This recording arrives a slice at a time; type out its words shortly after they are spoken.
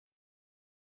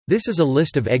This is a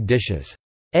list of egg dishes.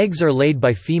 Eggs are laid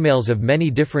by females of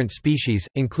many different species,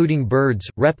 including birds,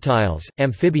 reptiles,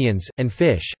 amphibians, and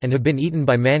fish, and have been eaten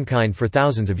by mankind for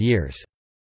thousands of years.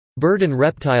 Bird and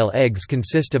reptile eggs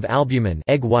consist of albumin,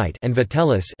 egg white, and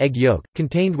vitellus, egg yolk,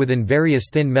 contained within various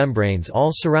thin membranes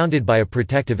all surrounded by a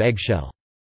protective eggshell.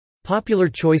 Popular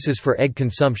choices for egg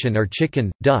consumption are chicken,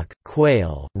 duck,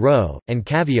 quail, roe, and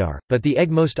caviar, but the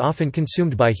egg most often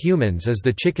consumed by humans is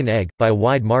the chicken egg, by a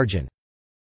wide margin.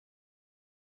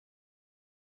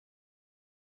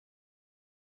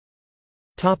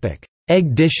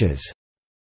 Egg dishes.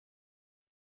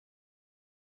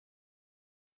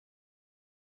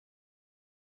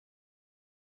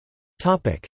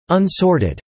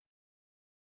 Unsorted.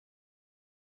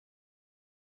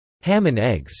 Ham and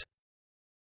eggs.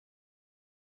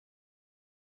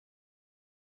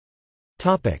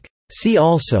 See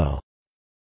also: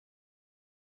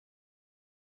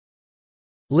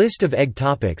 List of egg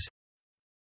topics,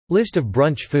 List of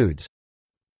brunch foods,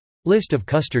 List of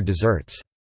custard desserts.